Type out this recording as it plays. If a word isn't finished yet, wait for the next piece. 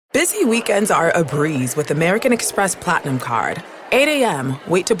Busy weekends are a breeze with American Express Platinum Card. 8 a.m.,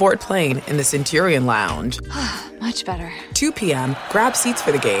 wait to board plane in the Centurion Lounge. Much better. 2 p.m., grab seats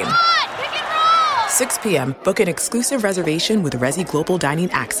for the game. 6 p.m., book an exclusive reservation with Resi Global Dining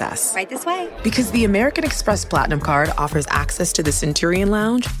Access. Right this way. Because the American Express Platinum Card offers access to the Centurion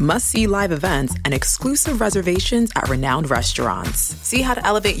Lounge, must-see live events, and exclusive reservations at renowned restaurants. See how to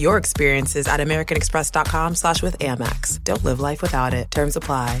elevate your experiences at americanexpress.com/withAmex. Don't live life without it. Terms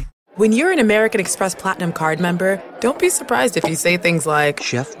apply. When you're an American Express Platinum Card member, don't be surprised if you say things like,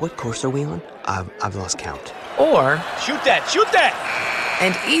 "Chef, what course are we on? I've lost count." Or, Shoot that!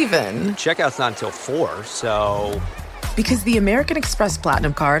 And even, Checkout's not until 4, so... Because the American Express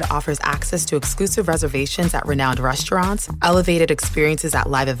Platinum Card offers access to exclusive reservations at renowned restaurants, elevated experiences at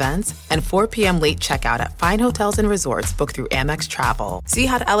live events, and 4 p.m. late checkout at fine hotels and resorts booked through Amex Travel. See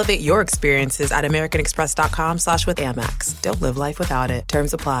how to elevate your experiences at americanexpress.com/withAmex. Don't live life without it.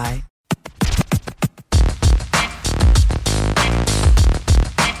 Terms apply.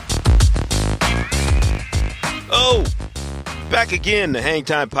 Oh, back again, the Hang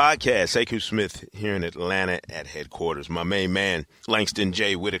Time Podcast. Sekou Smith here in Atlanta at headquarters. My main man, Langston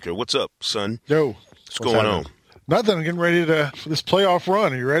J. Whitaker. What's up, son? Yo. What's going on? Nothing. I'm getting ready for this playoff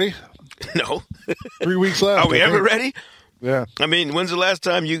run. Are you ready? No. 3 weeks left. Are we ever ready? Yeah. I mean, when's the last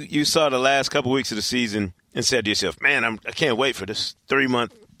time you saw the last couple weeks of the season and said to yourself, man, I can't wait for this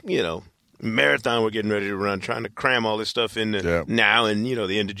 3-month, marathon we're getting ready to run, trying to cram all this stuff into now and,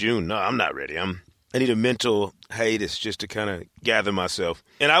 the end of June. No, I'm not ready. I need a mental hiatus just to kind of gather myself.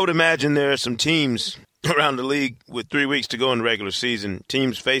 And I would imagine there are some teams around the league with 3 weeks to go in the regular season,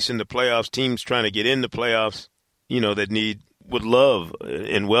 teams facing the playoffs, teams trying to get in the playoffs, that would love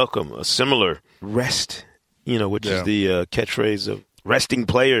and welcome a similar rest, which is the catchphrase of resting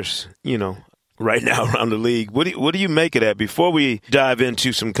players, right now around the league. What do you make of that? Before we dive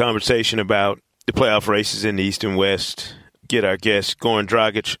into some conversation about the playoff races in the East and West, get our guest, Goran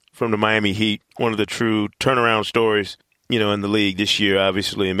Dragic from the Miami Heat, one of the true turnaround stories, in the league this year,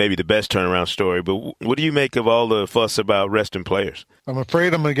 obviously, and maybe the best turnaround story. But what do you make of all the fuss about resting players? I'm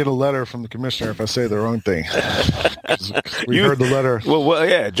afraid I'm going to get a letter from the commissioner if I say the wrong thing. We heard the letter. Well,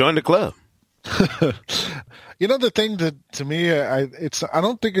 yeah, join the club. The thing that, to me, I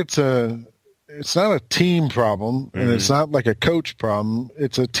don't think it's not a team problem, and it's not like a coach problem.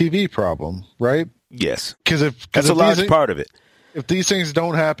 It's a TV problem, right? Yes. Because that's a large part of it. If these things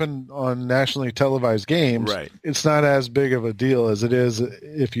don't happen on nationally televised games, right, it's not as big of a deal as it is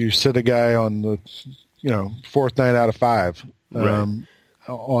if you sit a guy on the, fourth night out of 5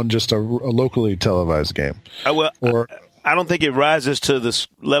 on just a locally televised game. I don't think it rises to the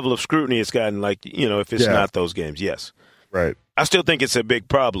level of scrutiny it's gotten, if it's not those games. Yes. Right. I still think it's a big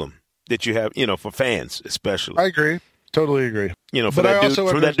problem that you have, for fans especially. I agree. Totally agree. For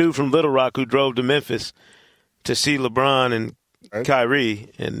that dude from Little Rock who drove to Memphis to see LeBron and Kyrie,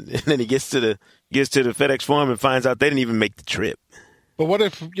 and then he gets to the FedEx Forum and finds out they didn't even make the trip. But what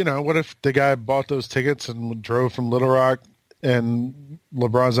if the guy bought those tickets and drove from Little Rock and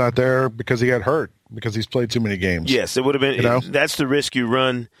LeBron's not there because he got hurt because he's played too many games? Yes, it would have been. That's the risk you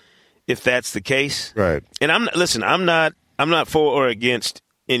run if that's the case. Right. And I'm not for or against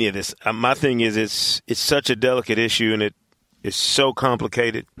any of this. My thing is it's such a delicate issue, and it is so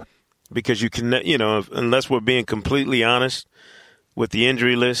complicated because you can, unless we're being completely honest with the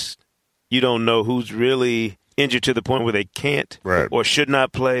injury list, you don't know who's really injured to the point where they can't or should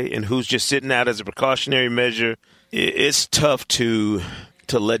not play, and who's just sitting out as a precautionary measure. It's tough to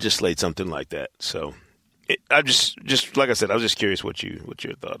legislate something like that. So I just like I said, I was just curious what your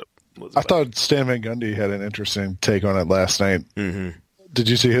thought was. I thought Stan Van Gundy had an interesting take on it last night. Mm-hmm. Did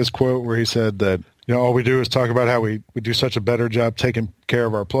you see his quote where he said that, all we do is talk about how we do such a better job taking care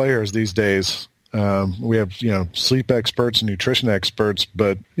of our players these days. We have, sleep experts and nutrition experts,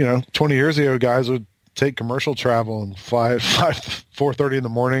 but, 20 years ago, guys would take commercial travel and fly at 4:30 in the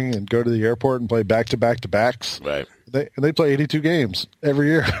morning and go to the airport and play back-to-back-to-backs. Right. They play 82 games every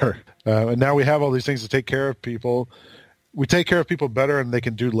year. And now we have all these things to take care of people. We take care of people better and they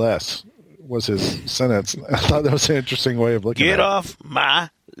can do less, was his sentence. I thought that was an interesting way of looking at it. Get off my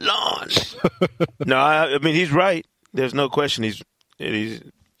lawn. No, I mean, he's right. There's no question. He's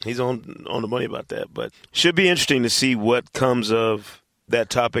on the money about that. But should be interesting to see what comes of that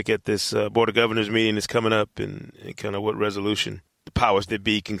topic at this Board of Governors meeting that's coming up, and kind of what resolution the powers that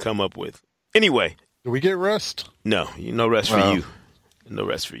be can come up with. Anyway. Do we get rest? No, no rest for you. No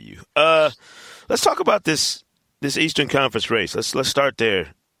rest for you. Let's talk about this Eastern Conference race. Let's start there.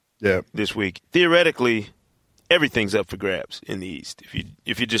 Yeah. This week. Theoretically, everything's up for grabs in the East.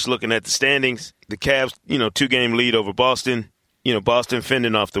 If you're just looking at the standings, the Cavs, 2-game lead over Boston. Boston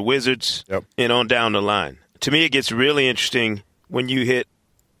fending off the Wizards, and on down the line. To me, it gets really interesting when you hit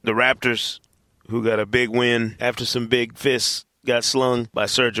the Raptors, who got a big win after some big fists got slung by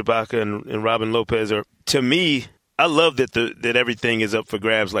Serge Ibaka and Robin Lopez. To me, I love that everything is up for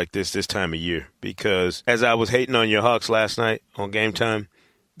grabs like this time of year, because as I was hating on your Hawks last night on Game Time,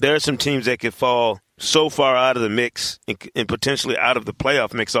 there are some teams that could fall so far out of the mix and potentially out of the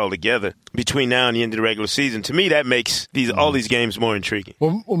playoff mix altogether between now and the end of the regular season. To me, that makes all these games more intriguing.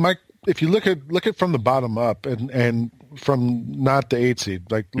 Well, Mike, if you look at from the bottom up and from not the 8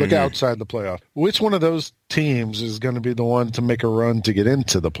 seed, like look outside the playoff, which one of those teams is going to be the one to make a run to get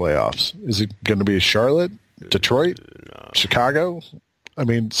into the playoffs? Is it going to be Charlotte, Detroit, Chicago? I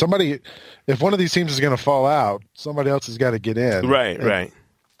mean, if one of these teams is going to fall out, somebody else has got to get in. Right.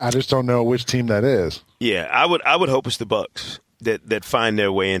 I just don't know which team that is. Yeah, I would hope it's the Bucks that find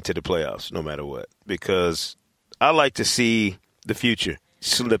their way into the playoffs no matter what, because I like to see the future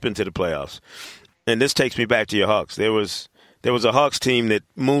slip into the playoffs. And this takes me back to your Hawks. There was a Hawks team that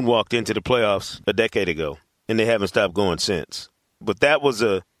moonwalked into the playoffs a decade ago, and they haven't stopped going since. But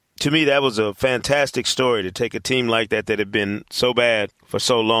to me, that was a fantastic story to take a team like that had been so bad for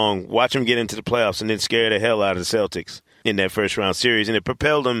so long, watch them get into the playoffs, and then scare the hell out of the Celtics in that first-round series. And it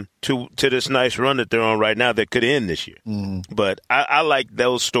propelled them to this nice run that they're on right now that could end this year. But I like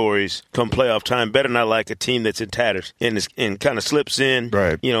those stories come playoff time better than I like a team that's in tatters and kind of slips in,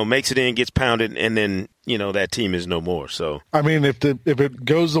 makes it in, gets pounded, and then, that team is no more. So I mean, if it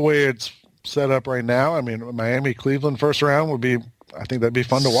goes the way it's set up right now, I mean, Miami-Cleveland first round would be – I think that'd be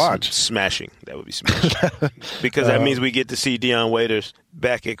fun to watch. Smashing. That would be smashing. Because that means we get to see Deion Waiters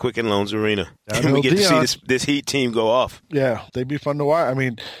back at Quicken Loans Arena. And we get to see this Heat team go off. Yeah, they'd be fun to watch. I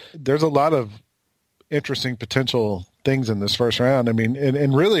mean, there's a lot of interesting potential things in this first round. I mean,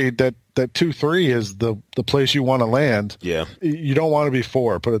 and really that 2-3 is the place you want to land. Yeah. You don't want to be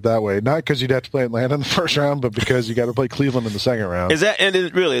 4, put it that way. Not because you'd have to play Atlanta in the first round, but because you got to play Cleveland in the second round. Is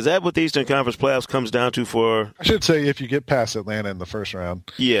that what the Eastern Conference playoffs comes down to for? I should say if you get past Atlanta in the first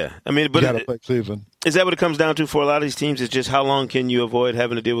round. Yeah. I mean, but you got to play Cleveland. Is that what it comes down to for a lot of these teams? Is just how long can you avoid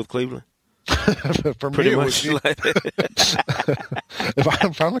having to deal with Cleveland? For pretty me, much.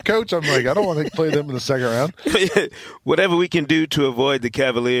 If I'm a coach, I'm like, I don't want to play them in the second round. Whatever we can do to avoid the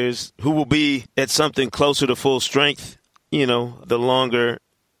Cavaliers, who will be at something closer to full strength, the longer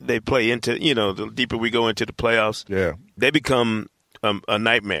they play into, the deeper we go into the playoffs. Yeah, they become a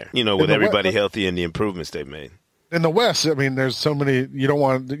nightmare, with everybody healthy and the improvements they've made. In the West, I mean, there's so many. You don't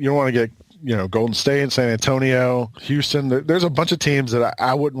want to get. Golden State, San Antonio, Houston. There's a bunch of teams that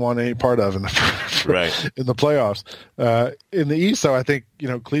I wouldn't want any part of in the playoffs. In the East, though, I think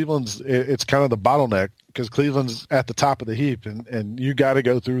Cleveland's it's kind of the bottleneck because Cleveland's at the top of the heap, and you got to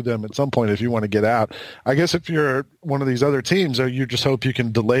go through them at some point if you want to get out. I guess if you're one of these other teams, you just hope you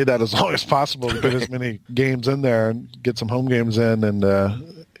can delay that as long as possible to get as many games in there and get some home games in, and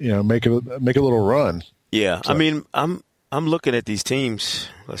make a little rrun. Yeah, so. I mean, I'm looking at these teams.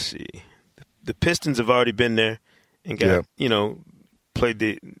 Let's see. The Pistons have already been there and got, played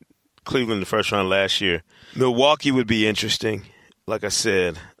the Cleveland the first round last year. Milwaukee would be interesting. Like I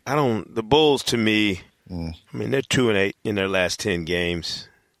said, the Bulls to me, I mean, they're 2-8 in their last 10 games.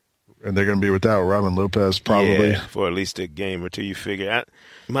 And they're going to be without Robin Lopez probably. Yeah, for at least a game or two, you figure.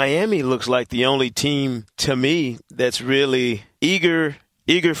 Miami looks like the only team to me that's really eager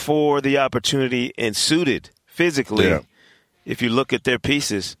for the opportunity and suited physically if you look at their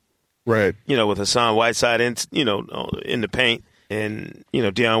pieces. Right. With Hassan Whiteside in the paint and,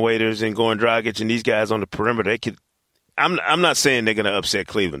 Deion Waiters and Goran Dragic and these guys on the perimeter, they could – I'm not saying they're going to upset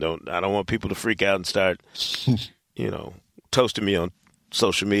Cleveland. I don't want people to freak out and start, toasting me on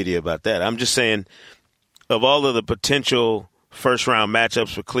social media about that. I'm just saying of all of the potential first-round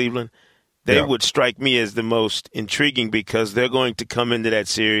matchups for Cleveland, they would strike me as the most intriguing because they're going to come into that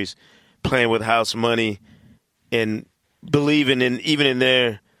series playing with house money and believing even in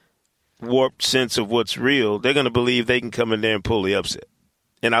their – warped sense of what's real, they're going to believe they can come in there and pull the upset.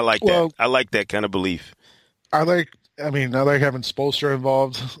 And I like that. I like that kind of belief. I like having Spoelstra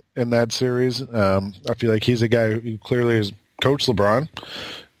involved in that series. I feel like he's a guy who clearly has coached LeBron,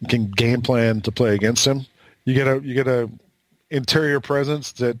 can game plan to play against him. You get a interior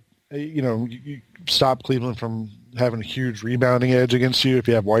presence that, you stop Cleveland from having a huge rebounding edge against you if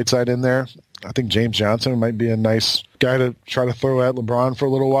you have Whiteside in there. I think James Johnson might be a nice guy to try to throw at LeBron for a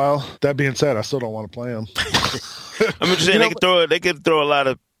little while. That being said, I still don't want to play him. I'm just saying they could throw a lot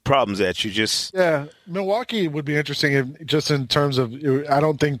of problems at you. Milwaukee would be interesting just in terms of I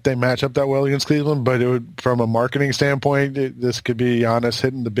don't think they match up that well against Cleveland, but from a marketing standpoint, this could be Giannis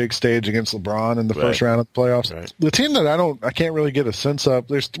hitting the big stage against LeBron in the first round of the playoffs. Right. The team that I can't really get a sense of,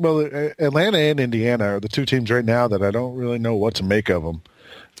 Atlanta and Indiana are the two teams right now that I don't really know what to make of them.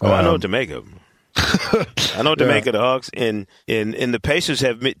 I know what to make of them. I know what to make of the Hawks, and the Pacers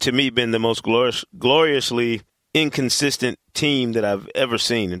have, to me, been the most gloriously inconsistent team that I've ever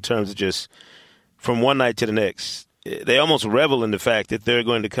seen in terms of just from one night to the next. They almost revel in the fact that they're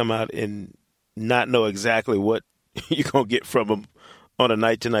going to come out and not know exactly what you're going to get from them on a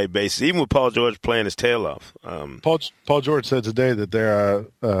night-to-night basis, even with Paul George playing his tail off. Paul George said today that they're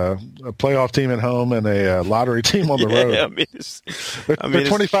a playoff team at home and a lottery team on the road. They're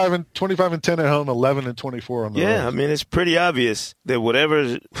 25 and 10 at home, 11 and 24 on the road. Yeah, I mean, it's pretty obvious that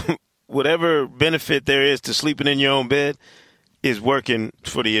whatever benefit there is to sleeping in your own bed is working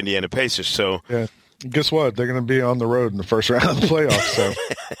for the Indiana Pacers. So, yeah, guess what? They're going to be on the road in the first round of the playoffs. So,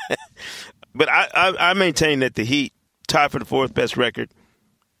 but I maintain that the Heat tied for the fourth best record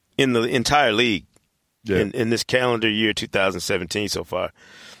in the entire league in this calendar year 2017 so far.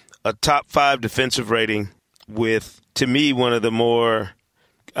 A top 5 defensive rating with, to me, one of the more,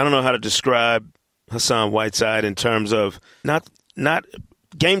 I don't know how to describe Hassan Whiteside in terms of not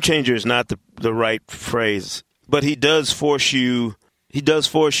game changer is not the right phrase, but he does force you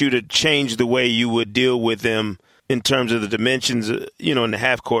to change the way you would deal with him in terms of the dimensions, in the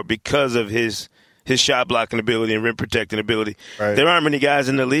half court because of his shot blocking ability and rim protecting ability. Right. There aren't many guys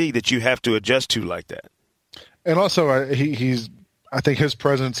in the league that you have to adjust to like that. And also, I think his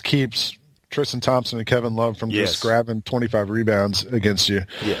presence keeps Tristan Thompson and Kevin Love from just grabbing 25 rebounds against you.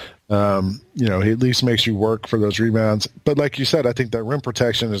 Yeah. He at least makes you work for those rebounds. But like you said, I think that rim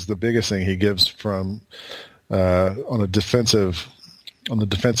protection is the biggest thing he gives from on the defensive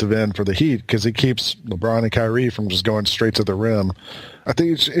end for the Heat, because he keeps LeBron and Kyrie from just going straight to the rim. I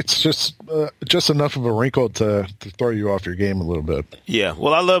think it's just enough of a wrinkle to throw you off your game a little bit. Yeah,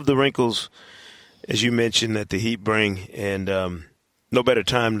 well, I love the wrinkles, as you mentioned, that the Heat bring, and no better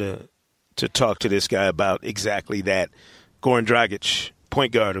time to talk to this guy about exactly that. Goran Dragic,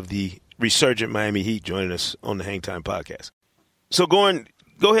 point guard of the resurgent Miami Heat, joining us on the Hang Time Podcast. So, Goran,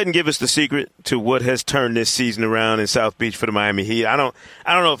 go ahead and give us the secret to what has turned this season around in South Beach for the Miami Heat. I don't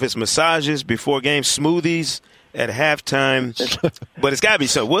know if it's massages before games, smoothies at halftime, but it's got to be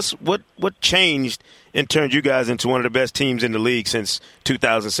so. What changed and turned you guys into one of the best teams in the league since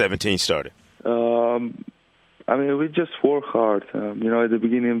 2017 started? We just work hard. At the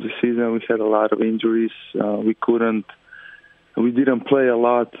beginning of the season, we had a lot of injuries. We didn't play a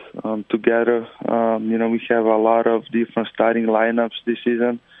lot together. We have a lot of different starting lineups this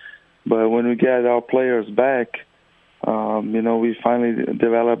season. But when we get our players back, we finally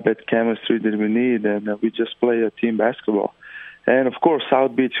developed that chemistry that we need, and we just play a team basketball. And, of course,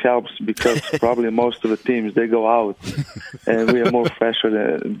 South Beach helps because probably most of the teams, they go out, and we are more fresher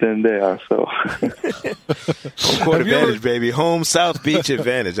than they are. So, home court advantage, baby. Home South Beach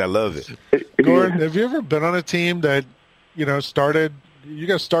advantage. I love it. Gordon, have you ever been on a team that, started – you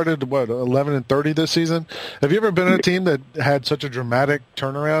guys started, 11 and 30 this season? Have you ever been on a team that had such a dramatic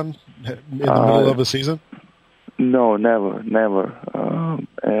turnaround in the middle of a season? No, never.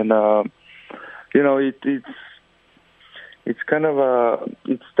 It's kind of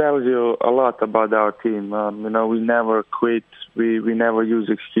it tells you a lot about our team. We never quit. We never use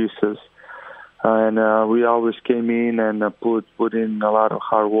excuses. And we always came in and put in a lot of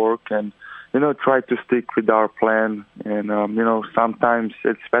hard work and, try to stick with our plan. And, sometimes,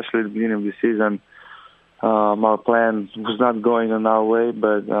 especially at the beginning of the season, our plan was not going on our way,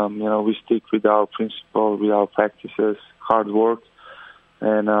 but, we stick with our principle, with our practices, hard work,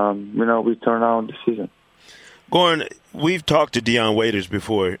 and, we turn out the season. Goran, we've talked to Dion Waiters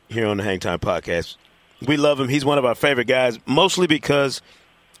before here on the Hang Time Podcast. We love him. He's one of our favorite guys, mostly because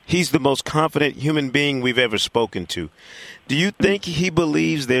he's the most confident human being we've ever spoken to. Do you think he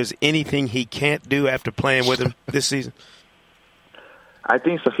believes there's anything he can't do after playing with him this season? I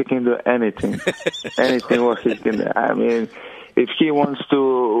think so. He can do anything. Anything what he can do. I mean, if he wants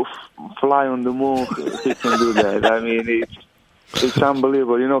to fly on the moon, he can do that. It's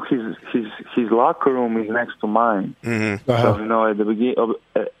unbelievable. His locker room is next to mine. Mm-hmm. Uh-huh. So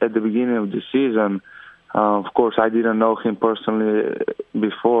at the beginning of the season, of course I didn't know him personally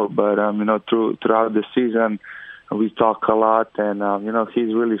before, but throughout the season we talk a lot, and he's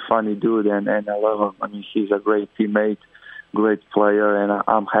a really funny dude, and I love him. He's a great teammate, great player, and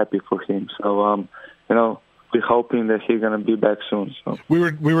I'm happy for him. So we're hoping that he's going to be back soon. So we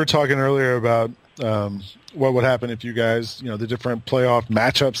were talking earlier about what would happen if you guys, the different playoff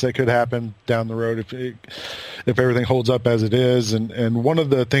matchups that could happen down the road if everything holds up as it is. And one of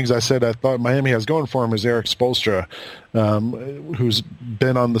the things I said I thought Miami has going for him is Eric Spoelstra, who's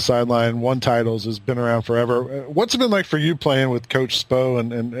been on the sideline, won titles, has been around forever. What's it been like for you playing with Coach Spo,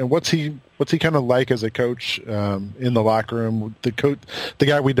 and what's he kind of like as a coach in the locker room, the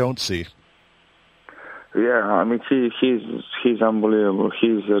guy we don't see? Yeah, I mean, he's unbelievable.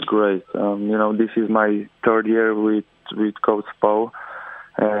 He's great. This is my third year with Coach Spo,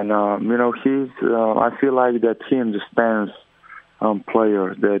 and I feel like that he understands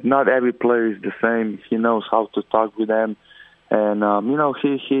players. That not every player is the same. He knows how to talk with them, and he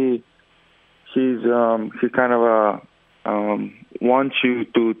kind of wants you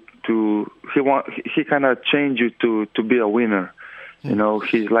he kind of change you to be a winner.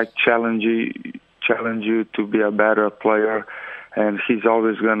 He's like challenge you to be a better player, and he's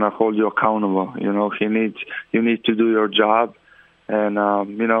always gonna hold you accountable. You need to do your job, and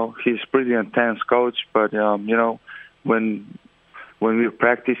he's pretty intense coach. But when we're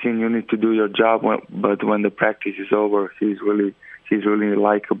practicing, you need to do your job. But when the practice is over, he's really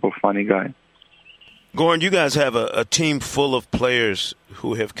likable, funny guy. Goran, you guys have a team full of players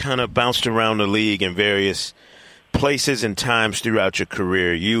who have kind of bounced around the league in various places and times throughout your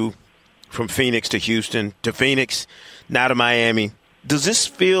career. You from Phoenix to Houston to Phoenix, now to Miami. Does this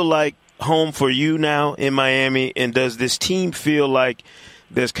feel like home for you now in Miami? And does this team feel like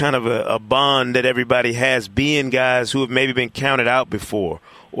there's kind of a bond that everybody has, being guys who have maybe been counted out before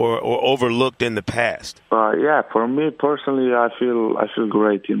or overlooked in the past? Yeah, for me personally, I feel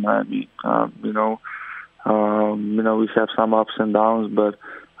great in Miami. We have some ups and downs, but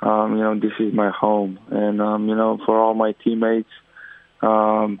this is my home, and for all my teammates.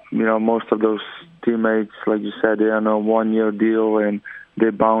 Most of those teammates, like you said, they're on a 1-year deal and they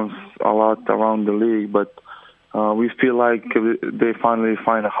bounce a lot around the league. But we feel like they finally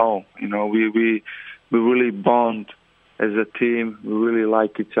find a home. We really bond as a team. We really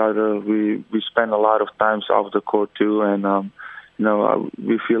like each other. We spend a lot of times off the court too, and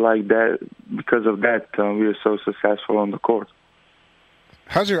we feel like that because of that we are so successful on the court.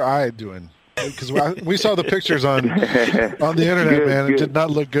 How's your eye doing? Because we saw the pictures on the internet, good, man. Good. It did not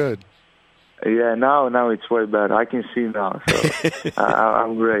look good. Yeah, now it's way better. I can see now, so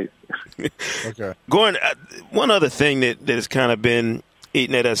I'm great. Okay. Goran, one other thing that has kind of been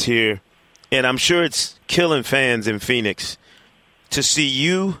eating at us here, and I'm sure it's killing fans in Phoenix, to see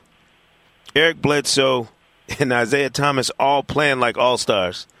you, Eric Bledsoe, and Isaiah Thomas all playing like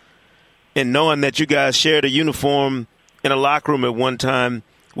all-stars, and knowing that you guys shared a uniform in a locker room at one time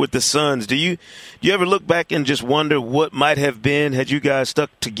with the Suns. Do you ever look back and just wonder what might have been had you guys stuck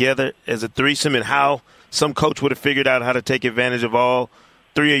together as a threesome, and how some coach would have figured out how to take advantage of all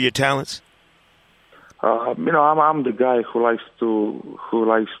three of your talents? I'm the guy who likes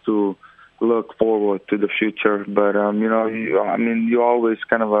to look forward to the future, but you always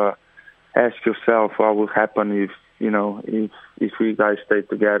kind of ask yourself what would happen if we guys stayed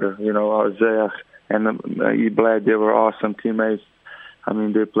together. Isaiah and Bled, they were awesome teammates.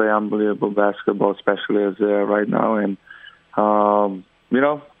 They play unbelievable basketball, especially as right now. And,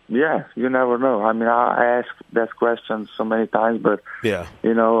 you never know. I ask that question so many times, but, yeah,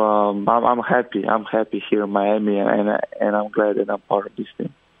 I'm happy. I'm happy here in Miami, and I'm glad that I'm part of this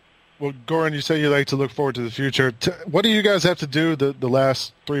team. Well, Goran, you say you like to look forward to the future. What do you guys have to do the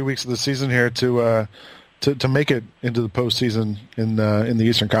last 3 weeks of the season here to make it into the postseason in the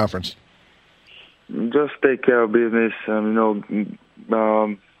Eastern Conference? Just take care of business.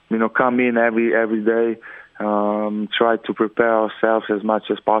 Come in every day. Try to prepare ourselves as much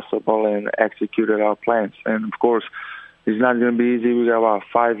as possible and execute our plans. And of course, it's not going to be easy. We got about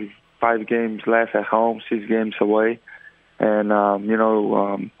five games left at home, 6 games away, and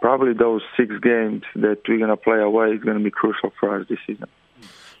probably those 6 games that we're going to play away is going to be crucial for us this season.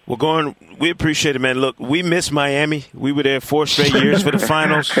 Well, Goran, we appreciate it, man. Look, we miss Miami. We were there 4 straight years for the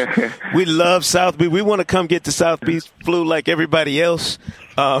finals. We love South Beach. We want to come get to South Beach Blue like everybody else.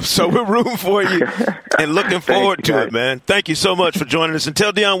 So we're rooting for you and looking forward to it, man. Thank you so much for joining us. And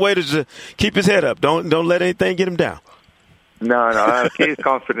tell Dion Waiters to keep his head up. Don't let anything get him down. No, he's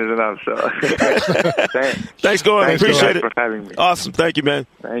confident enough. So thanks, Goran. Appreciate it for having me. Awesome. Thank you, man.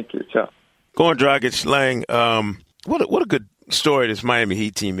 Thank you. Ciao. Goran Dragic, Lang. What a good story this Miami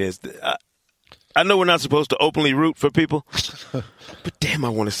Heat team is. I know we're not supposed to openly root for people, but damn, I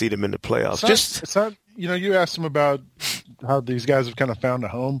want to see them in the playoffs. It's not, you asked them about how these guys have kind of found a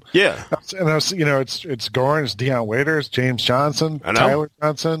home. Yeah. And it's Goran, it's Dion Waiters, James Johnson, Tyler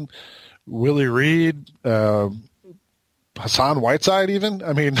Johnson, Willie Reed, Hassan Whiteside even.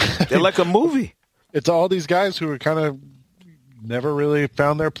 They're like a movie. it's all these guys who are kind of never really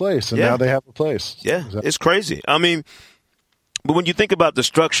found their place, and now they have a place. Yeah, it's crazy. I mean, but when you think about the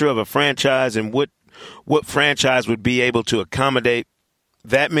structure of a franchise and what franchise would be able to accommodate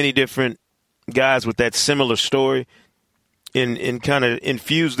that many different guys with that similar story and kind of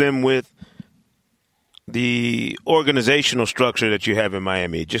infuse them with the organizational structure that you have in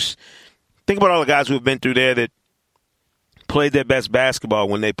Miami. Just think about all the guys who have been through there that played their best basketball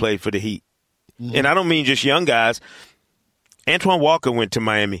when they played for the Heat. Mm-hmm. And I don't mean just young guys. Antoine Walker went to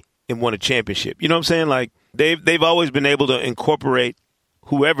Miami and won a championship. You know what I'm saying? Like, they've always been able to incorporate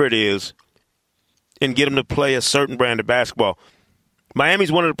whoever it is and get them to play a certain brand of basketball.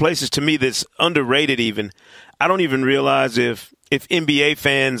 Miami's one of the places, to me, that's underrated even. I don't even realize if NBA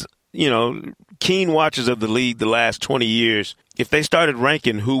fans, you know, keen watchers of the league the last 20 years, if they started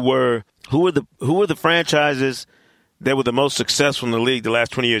ranking who were the franchises that were the most successful in the league the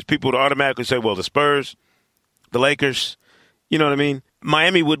last 20 years, people would automatically say, well, the Spurs, the Lakers, you know what I mean?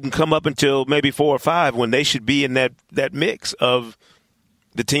 Miami wouldn't come up until maybe 4 or 5 when they should be in that mix of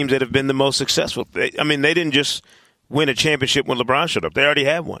the teams that have been the most successful. They didn't just win a championship when LeBron showed up. They already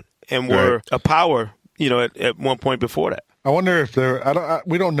had one and were a power, you know, at one point before that. I wonder if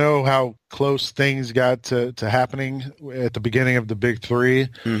we don't know how close things got to happening at the beginning of the Big Three,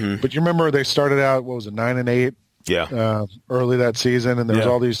 but you remember they started out, 9-8? Yeah. Early that season, and there was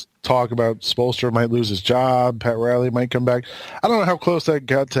all these talk about Spoelstra might lose his job, Pat Riley might come back. I don't know how close that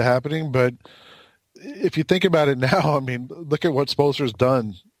got to happening, but if you think about it now, I mean, look at what Spoelstra's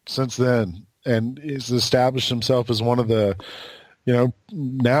done since then, and he's established himself as one of the, you know,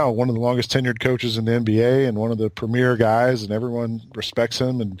 now one of the longest tenured coaches in the NBA and one of the premier guys, and everyone respects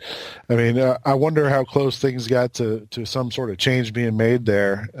him. And I mean, I wonder how close things got to some sort of change being made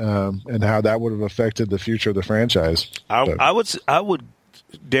there, and how that would have affected the future of the franchise. I would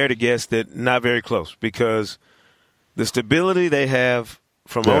dare to guess that not very close, because the stability they have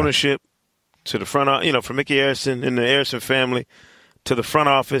from ownership to the front, you know, from Mickey Arison and the Arison family to the front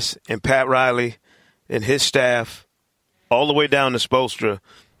office and Pat Riley and his staff, all the way down to Spoelstra,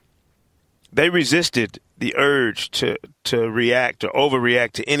 they resisted the urge to react or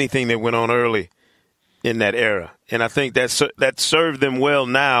overreact to anything that went on early in that era. And I think that served them well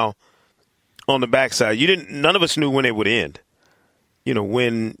now on the backside. None of us knew when it would end. I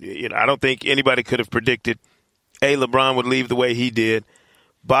don't think anybody could have predicted, LeBron would leave the way he did.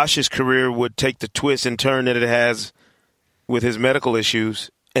 Bosh's career would take the twist and turn that it has with his medical issues,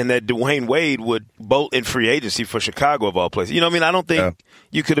 and that Dwayne Wade would bolt in free agency for Chicago, of all places. You know what I mean? I don't think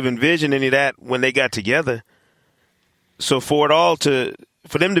you could have envisioned any of that when they got together. So for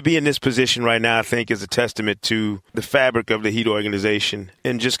them to be in this position right now, I think is a testament to the fabric of the Heat organization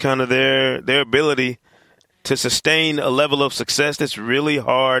and just kind of their ability to sustain a level of success that's really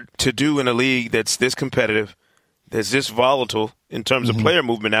hard to do in a league that's this competitive, that's this volatile in terms of player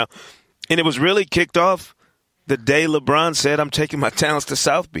movement now. And it was really kicked off the day LeBron said, I'm taking my talents to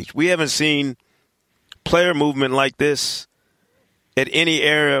South Beach. We haven't seen player movement like this at any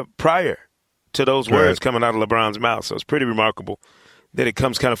era prior to those words coming out of LeBron's mouth. So it's pretty remarkable that it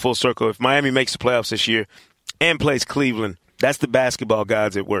comes kind of full circle. If Miami makes the playoffs this year and plays Cleveland, that's the basketball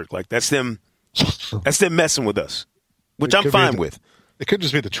gods at work. Like, that's them messing with us, which I'm fine with. It could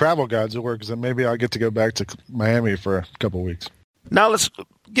just be the travel gods at work, because then maybe I'll get to go back to Miami for a couple of weeks. Now let's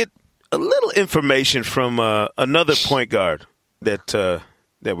get a little information from another point guard that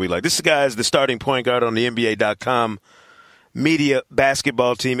we like. This guy is the starting point guard on the NBA.com media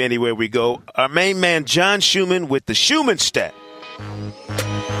basketball team anywhere we go. Our main man, John Schumann, with the Schumann stat.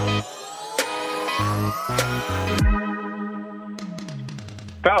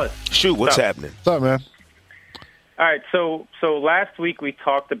 Fellas. Shoot, what's happening? What's up, man? All right, so last week we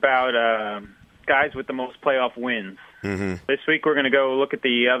talked about guys with the most playoff wins. Mm-hmm. This week we're going to go look at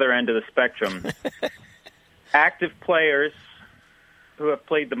the other end of the spectrum. Active players who have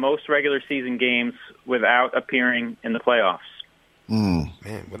played the most regular season games without appearing in the playoffs. Man,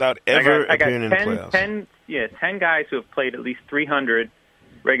 without ever appearing in the playoffs. 10 guys who have played at least 300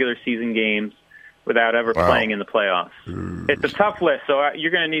 regular season games without ever playing in the playoffs. It's a tough list, so you're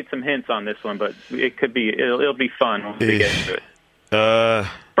going to need some hints on this one, but it'll be fun once we get into it.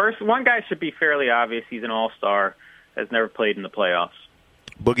 First, one guy should be fairly obvious. He's an all-star, has never played in the playoffs.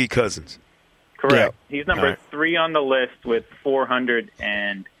 Boogie Cousins. Correct. Yeah. He's number 3 on the list with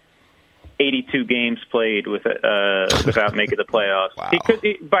 482 games played without making the playoffs. Wow. He could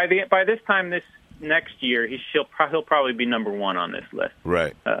by this time this next year he'll probably be number 1 on this list.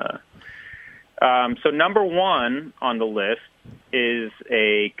 Right. So number 1 on the list is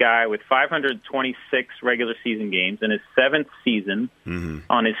a guy with 526 regular season games in his 7th season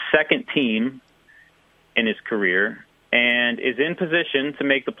on his second team in his career and is in position to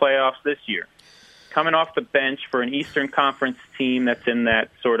make the playoffs this year. Coming off the bench for an Eastern Conference team that's in that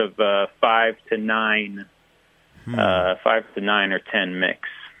sort of 5 to 9 or 10 mix.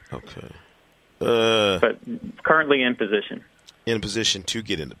 Okay. But currently in position. In position to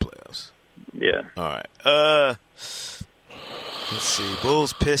get into playoffs. Yeah. All right. Let's see.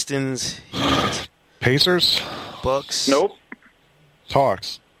 Bulls, Pistons, Heat, Pacers? Bucks. Nope.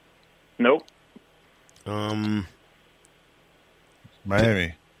 Hawks? Nope.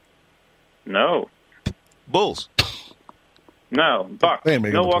 Miami? No. Bulls. No. Bucks. They ain't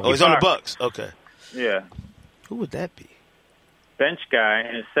making the Milwaukee Oh, he's on the Bucks. Bucks. Okay. Yeah. Who would that be? Bench guy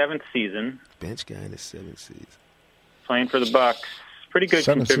in his 7th season, Bench guy in his 7th season. playing for the Bucks. Pretty good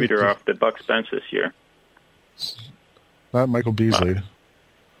Seventh contributor season. off the Bucks bench this year. Not Michael Beasley.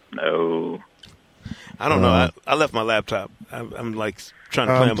 No. I don't know. I left my laptop. I'm like trying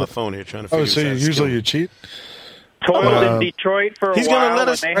to play on my phone here, trying to figure Oh, so this out. you cheat? Toiled in Detroit for a He's while. gonna let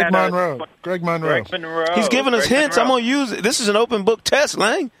us- and they Greg had Monroe. Greg Monroe. Greg Monroe. He's giving us Greg hints. I'm Monroe. going to use it. This is an open book test,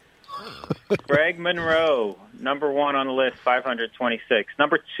 Lang. Greg Monroe, number 1 on the list, 526.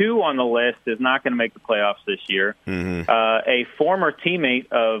 Number 2 on the list is not going to make the playoffs this year. Mm-hmm. A former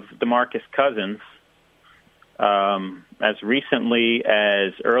teammate of DeMarcus Cousins, as recently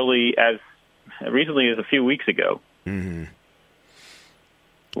as a few weeks ago. Mm-hmm.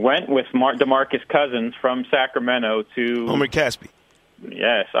 Went with DeMarcus Cousins from Sacramento to Omri Caspi.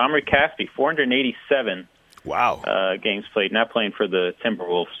 Yes, Omri Caspi, 487 Wow. games played. Not playing for the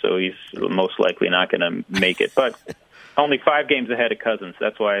Timberwolves, so he's most likely not going to make it. But only 5 games ahead of Cousins.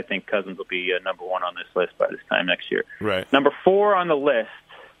 That's why I think Cousins will be number 1 on this list by this time next year. Right. Number 4 on the list,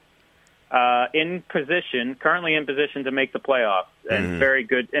 currently in position to make the playoffs, and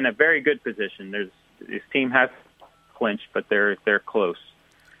in a very good position. His team has clinched, but they're close.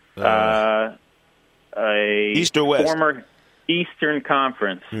 East or West? Former Eastern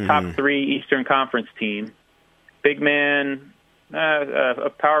Conference, top 3 Eastern Conference team. Big man, a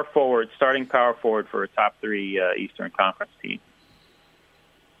power forward, starting power forward for a top 3 Eastern Conference team.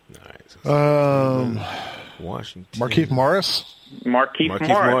 Nice. Washington. Markieff Morris? Markieff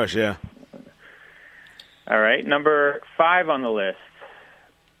Morris, yeah. All right. Number 5 on the list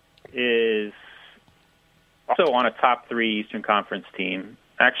is also on a top 3 Eastern Conference team.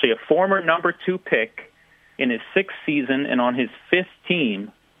 Actually, a former number 2 pick in his 6th season and on his 5th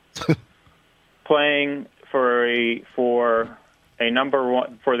team, playing for the number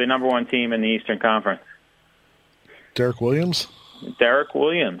 1 team in the Eastern Conference. Derek Williams? Derek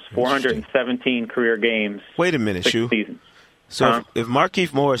Williams, 417 career games. Wait a minute, 6 Shu. seasons. So if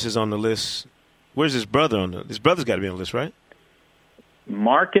Markieff Morris is on the list, where's his brother on the? His brother's got to be on the list, right?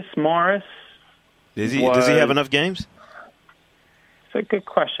 Marcus Morris. Does he have enough games? It's a good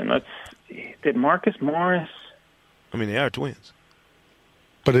question. Did Marcus Morris? I mean, they are twins.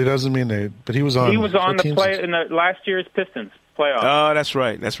 But it doesn't mean they. But he was on. He was on what the teams? in the last year's Pistons playoff. Oh, that's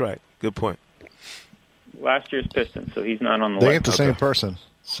right. That's right. Good point. Last year's Pistons, so he's not on the They list. ain't the same person.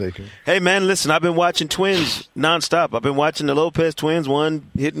 Saker. Hey, man, listen, I've been watching twins nonstop. I've been watching the Lopez twins, one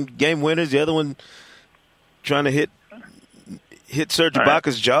hitting game winners, the other one trying to hit Serge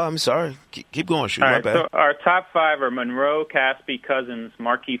Ibaka's jaw. I'm sorry. Keep going, Shu. My bad. So our top 5 are Monroe, Caspi, Cousins,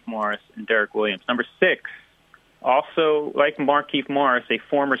 Markieff Morris, and Derek Williams. Number 6, also like Markieff Morris, a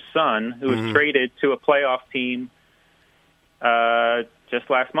former Sun who was traded to a playoff team just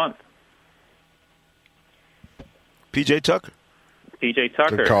last month. P.J. Tucker. P.J.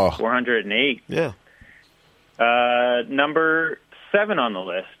 Tucker, Good call. 408. Yeah. Number 7 on the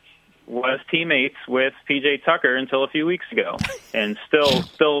list was teammates with P.J. Tucker until a few weeks ago, and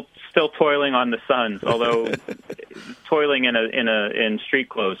still toiling on the Suns, although toiling in street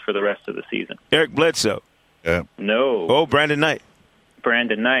clothes for the rest of the season. Eric Bledsoe. Yeah. No. Oh, Brandon Knight.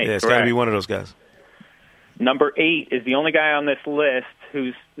 Brandon Knight. Yeah, it's got to be one of those guys. Number 8 is the only guy on this list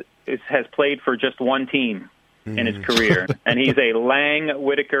who has played for just one team in his career, and he's a Lang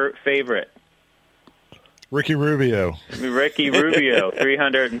Whitaker favorite. Ricky Rubio. Ricky Rubio,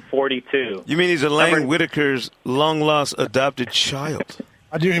 342. You mean he's a Lang Whitaker's long-lost adopted child?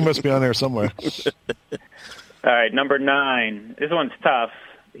 I knew he must be on there somewhere. All right, number 9. This one's tough.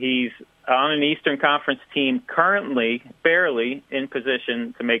 He's on an Eastern Conference team currently barely in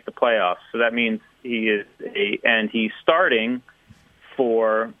position to make the playoffs. So that means he's starting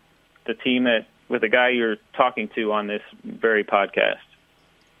for the team with the guy you're talking to on this very podcast.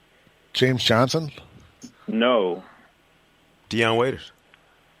 James Johnson? No. Deion Waiters?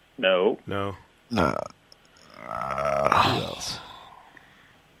 No. No. Nah. Who else?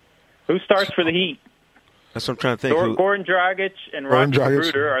 Who starts for the Heat? That's what I'm trying to think. Goran Dragic and Goran Roger Dragic.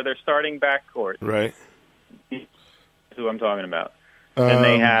 Magruder are their starting backcourt. Right. who I'm talking about. And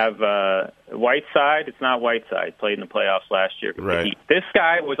they have Whiteside. It's not Whiteside. Played in the playoffs last year. Right. This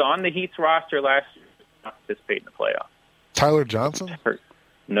guy was on the Heat's roster last year. Not participate in the playoffs. Tyler Johnson?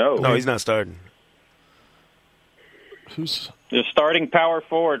 No, he's not starting. Who's the starting power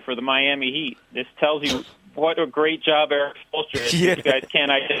forward for the Miami Heat? This tells you what a great job Eric Spoelstra did. Yeah. You guys can't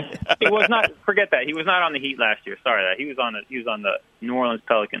identify. He was not. Forget that. He was not on the Heat last year. Sorry, that he was on the New Orleans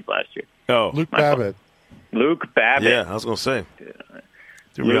Pelicans last year. Oh, Luke Babbitt. Luke Babbitt. Yeah, I was going to say.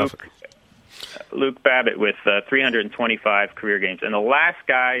 Luke Babbitt with 325 career games. And the last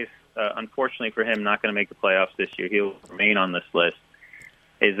guys, unfortunately for him, not going to make the playoffs this year. He'll remain on this list.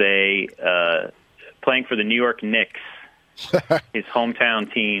 Is playing for the New York Knicks, his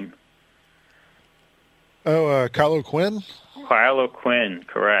hometown team. Oh, Kyle O'Quinn? Kyle O'Quinn,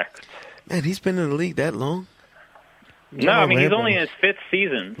 correct. Man, he's been in the league that long? No, I mean, he's only in his fifth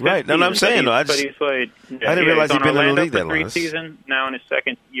season. Right. No, I'm saying, though. I didn't realize he'd been in the league that long. Three season, now in his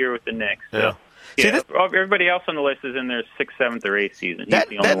second year with the Knicks. So. Yeah. Yeah, everybody else on the list is in their 6th, 7th, or 8th season.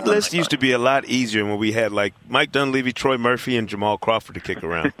 That list used to be a lot easier when we had, like, Mike Dunleavy, Troy Murphy, and Jamal Crawford to kick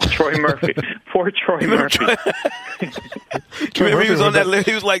around. Troy Murphy. Poor Troy Murphy. Remember, he was on that list.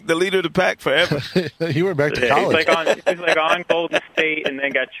 He was, like, the leader of the pack forever. He went back to college. He was like on Golden State and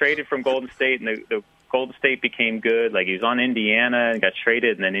then got traded from Golden State, and the Golden State became good. Like, he was on Indiana and got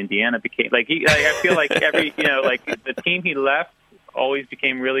traded, and then Indiana became – I feel like every – the team he left always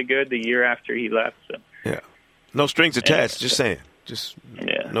became really good the year after he left. So. Yeah. No strings attached, just saying. Just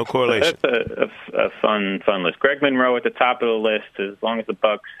no correlation. So that's a fun list. Greg Monroe at the top of the list. As long as the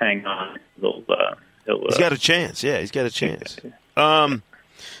Bucks hang on, he'll he's got a chance. Yeah, he's got a chance.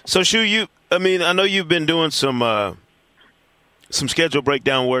 So, Shu, I know you've been doing some schedule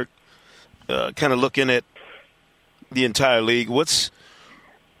breakdown work, kind of looking at the entire league. Who's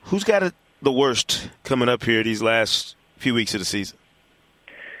got the worst coming up here these last few weeks of the season?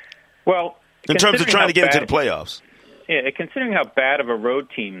 Well, in terms of trying to get into the playoffs. Yeah, considering how bad of a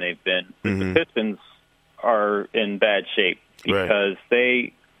road team they've been, the Pistons are in bad shape because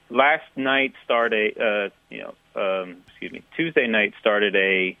they Tuesday night started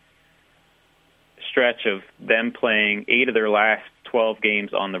a stretch of them playing 8 of their last 12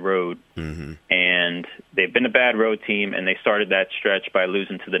 games on the road, and they've been a bad road team, and they started that stretch by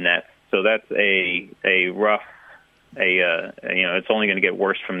losing to the Nets. So that's a rough. It's only going to get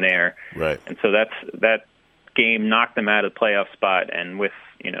worse from there. Right. And so that game knocked them out of the playoff spot. And with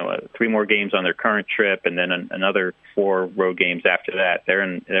 3 more games on their current trip, and then another 4 road games after that, they're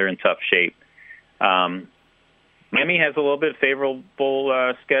in tough shape. Miami has a little bit favorable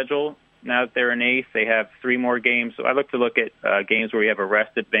schedule. Now that they're in 8th, they have 3 more games. So I look at games where you have a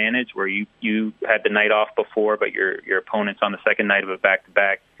rest advantage, where you had the night off before, but your opponent's on the second night of a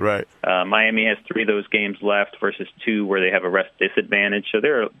back-to-back. Right. Miami has 3 of those games left versus 2 where they have a rest disadvantage. So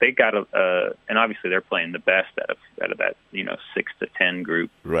they got and obviously they're playing the best out of that 6 to 10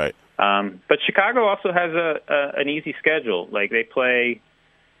 group. Right. But Chicago also has an easy schedule. Like, they play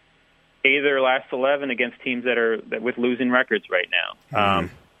 8 of their last 11 against teams that with losing records right now.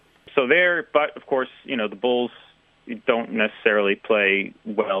 But of course, the Bulls don't necessarily play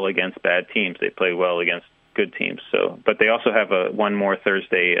well against bad teams. They play well against good teams. But they also have one more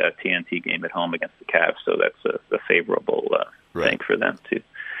Thursday TNT game at home against the Cavs, so that's a favorable thing for them too.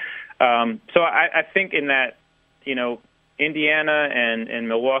 So I think in that, Indiana and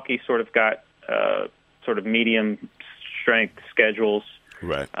Milwaukee sort of got sort of medium strength schedules.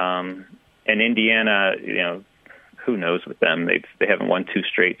 Right. And Indiana, who knows with them? They haven't won 2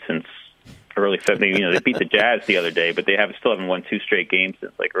 straight since early February. They beat the Jazz the other day, but they still haven't won 2 straight games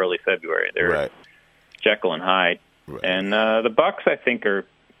since like early February. They're Jekyll and Hyde, and the Bucks I think are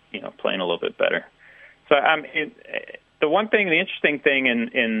playing a little bit better. So the interesting thing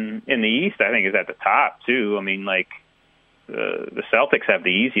in the East I think is at the top too. I mean, like the Celtics have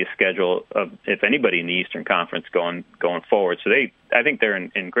the easiest schedule of if anybody in the Eastern Conference going forward. So I think they're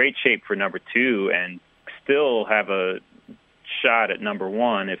in great shape for number 2 and still have a shot at number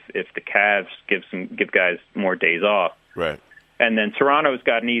 1 if the Cavs give guys more days off. Right. And then Toronto's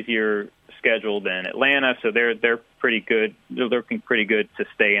got an easier schedule than Atlanta, so they're pretty good. They're looking pretty good to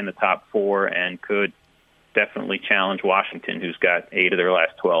stay in the top 4 and could definitely challenge Washington, who's got 8 of their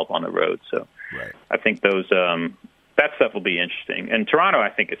last 12 on the road. So I think those that stuff will be interesting. And Toronto, I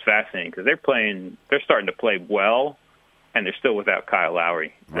think, is fascinating because they're starting to play well. And they're still without Kyle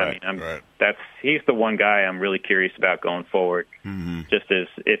Lowry. Right, I mean, he's the one guy I'm really curious about going forward. Just as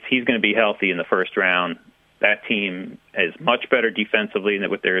if he's going to be healthy in the first round, that team is much better defensively than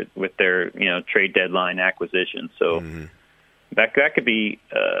with their trade deadline acquisition. So that could be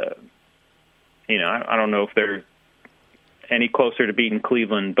I don't know if they're any closer to beating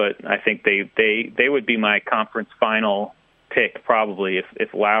Cleveland, but I think they would be my conference final pick probably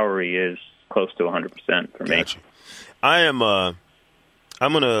if Lowry is close to 100% for me. Gotcha. I'm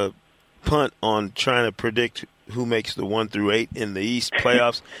going to punt on trying to predict who makes the 1 through 8 in the East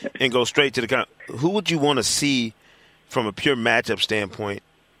playoffs and go straight to the who would you want to see from a pure matchup standpoint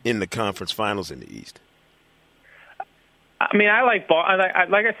in the conference finals in the East? I mean, I like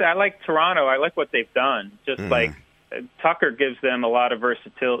I said, I like Toronto. I like what they've done. Just like Tucker gives them a lot of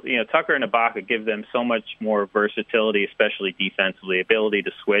versatility. Tucker and Ibaka give them so much more versatility, especially defensively, ability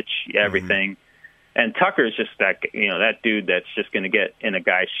to switch everything. And Tucker is just that dude that's just going to get in a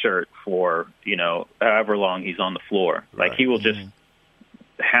guy's shirt for however long he's on the floor. Right. Like he will just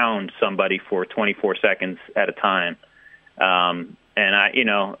hound somebody for 24 seconds at a time. And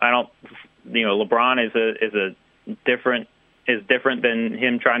I don't. LeBron is different than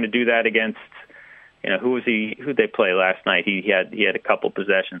him trying to do that against. Who'd they play last night? He had a couple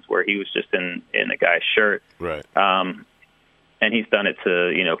possessions where he was just in a guy's shirt. Right. And he's done it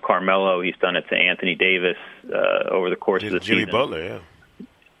to, Carmelo. He's done it to Anthony Davis over the course of the Jimmy season. Butler,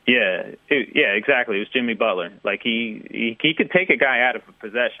 yeah. Yeah, exactly. It was Jimmy Butler. Like he could take a guy out of a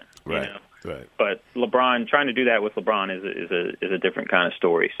possession. Right. Right. But LeBron, trying to do that with LeBron is a different kind of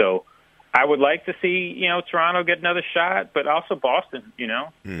story. So I would like to see Toronto get another shot, but also Boston.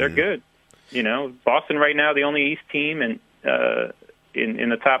 They're good. Boston right now the only East team in the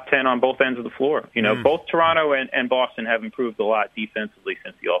top 10 on both ends of the floor. Both Toronto and Boston have improved a lot defensively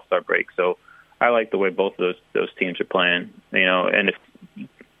since the All-Star break. So I like the way both of those teams are playing. And if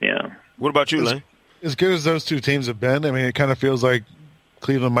What about you, Lane? As good as those two teams have been, I mean, it kind of feels like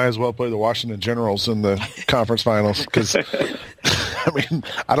Cleveland might as well play the Washington Generals in the conference finals because, I mean,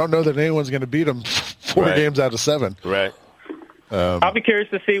 I don't know that anyone's going to beat them 4 games out of 7. Right. I'll be curious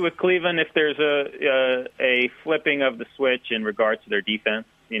to see with Cleveland if there's a flipping of the switch in regards to their defense.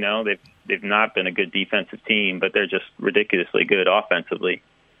 They've not been a good defensive team, but they're just ridiculously good offensively.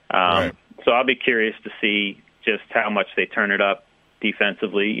 So I'll be curious to see just how much they turn it up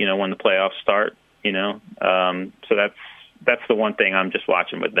defensively. When the playoffs start. So that's the one thing I'm just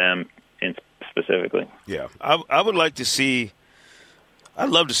watching with them specifically. Yeah, I would like to see. I'd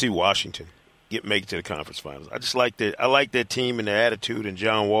love to see Washington make it to the conference finals. I just like that. I like that team and their attitude and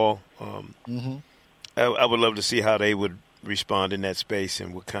John Wall. I would love to see how they would respond in that space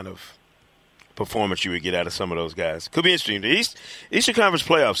and what kind of performance you would get out of some of those guys. Could be interesting. The Eastern Conference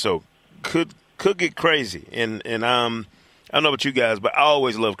playoffs, so could get crazy. And I don't know about you guys, but I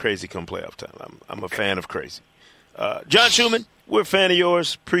always love crazy come playoff time. I'm a fan of crazy. John Schumann, we're a fan of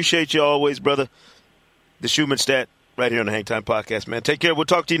yours. Appreciate you always, brother. The Schumann Stat right here on the Hang Time Podcast, man. Take care. We'll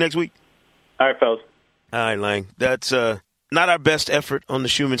talk to you next week. All right, fellas. All right, Lang. That's not our best effort on the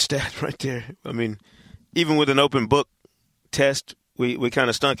Schumann Stat right there. I mean, even with an open book test, we kind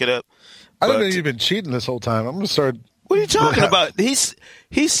of stunk it up. I don't know you've been cheating this whole time. I'm going to start. What are you talking about?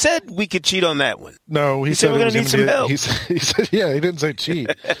 He said we could cheat on that one. No, he said we're going to need some help. He said, yeah, he didn't say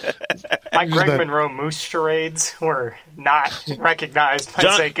cheat. My Greg Monroe Moose charades were not recognized by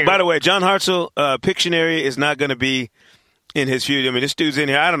Sekou. By the way, John Hartzell, Pictionary is not going to be in his future. I mean, this dude's in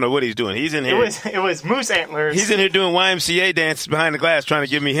here. I don't know what he's doing. He's in here. It was moose antlers. He's in here doing YMCA dances behind the glass trying to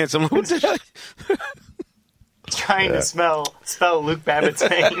give me hints. I'm like, what the hell? Trying to spell Luke Babbitt's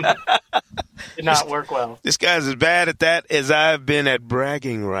name. Did not work well. This guy's as bad at that as I've been at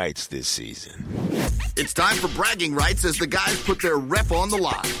bragging rights this season. It's time for bragging rights as the guys put their rep on the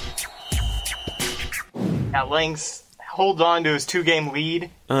line. Now, Langs holds on to his 2-game lead.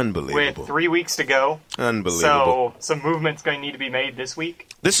 Unbelievable. With 3 weeks to go. Unbelievable. So some movement's going to need to be made this week.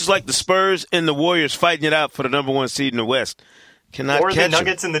 This is like the Spurs and the Warriors fighting it out for the number 1 seed in the West. Cannot or catch the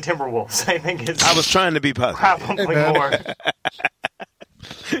Nuggets and the Timberwolves, I think. I was trying to be positive. Probably more.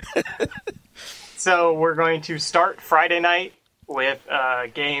 So we're going to start Friday night with a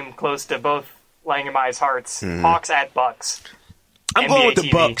game close to both Lang and Mai's hearts. Hawks at Bucks. I'm going with the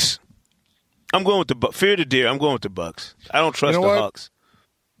Bucks. I'm going with the Bucks. Fear the deer. I'm going with the Bucks. I don't trust the Hawks.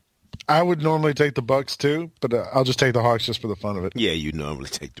 I would normally take the Bucks too, but I'll just take the Hawks just for the fun of it. Yeah, you normally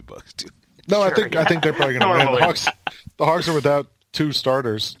take the Bucks too. No, sure, I think they're probably going to win. The Hawks are without 2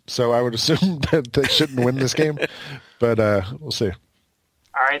 starters, so I would assume that they shouldn't win this game. But we'll see.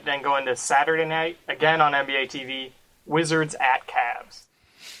 All right, then going to Saturday night, again on NBA TV, Wizards at Cavs.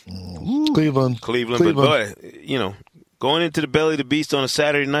 Cleveland. But boy, going into the belly of the beast on a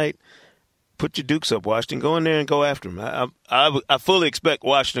Saturday night, put your dukes up, Washington. Go in there and go after them. I fully expect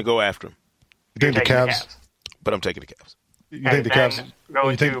Washington to go after them. You think the Cavs? But I'm taking the Cavs. You think the Cavs?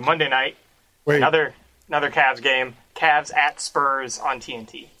 Going to Monday night, another Cavs game, Cavs at Spurs on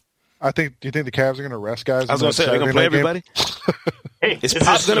TNT. Do you think the Cavs are going to rest guys? I was going to say, are they going to play everybody? Hey, is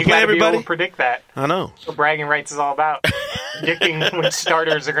Pop going to play everybody? To predict that. I know. That's what bragging rights is all about. Predicting which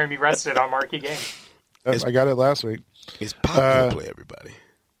starters are going to be rested on marquee games. I got it last week. Is Pop going to play everybody?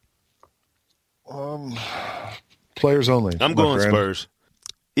 Players only. I'm going Spurs.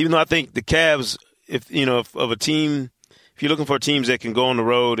 Even though I think the Cavs, if you're looking for teams that can go on the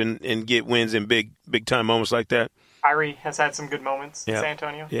road and get wins in big time moments like that. Kyrie has had some good moments in San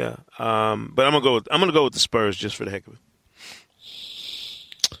Antonio. Yeah. But I'm gonna go with the Spurs just for the heck of it.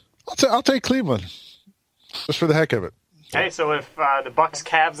 I'll take Cleveland just for the heck of it. Okay, so if the Bucks,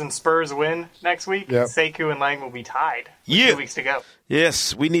 Cavs, and Spurs win next week, Sekou and Lang will be tied. With 2 weeks to go.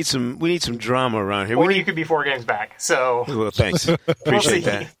 Yes, we need some drama around here. Or you could be 4 games back. So well, thanks, appreciate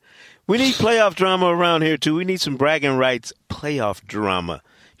that. We need playoff drama around here too. We need some bragging rights playoff drama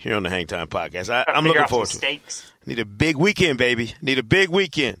here on the Hang Time Podcast. I'm looking forward to it. Need a big weekend, baby. Need a big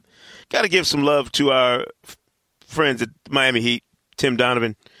weekend. Got to give some love to our friends at Miami Heat, Tim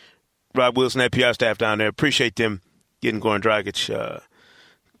Donovan, Rob Wilson, that PR staff down there. Appreciate them getting Goran Dragic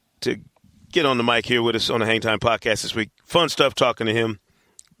to get on the mic here with us on the Hang Time Podcast this week. Fun stuff talking to him.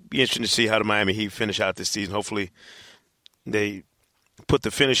 Be interesting to see how the Miami Heat finish out this season. Hopefully they put the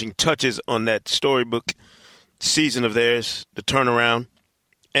finishing touches on that storybook season of theirs, the turnaround.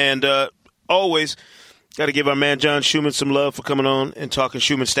 And always got to give our man John Schumann some love for coming on and talking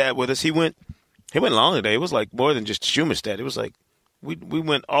Schumann stat with us. He went long today. It was like more than just Schumann stat. It was like we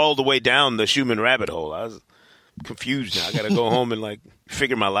went all the way down the Schumann rabbit hole. I was confused now. I got to go home and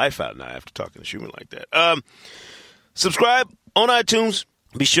figure my life out now after talking to Schumann like that. Subscribe on iTunes.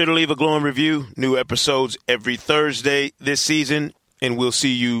 Be sure to leave a glowing review. New episodes every Thursday this season, and we'll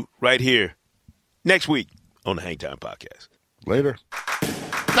see you right here next week on the Hang Time Podcast. Later.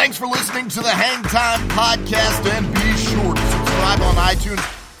 Thanks for listening to the Hang Time Podcast, and be sure to subscribe on iTunes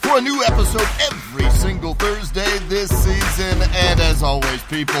for a new episode every single Thursday this season. And as always,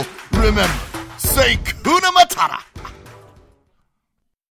 people, remember, say Kuna Matata.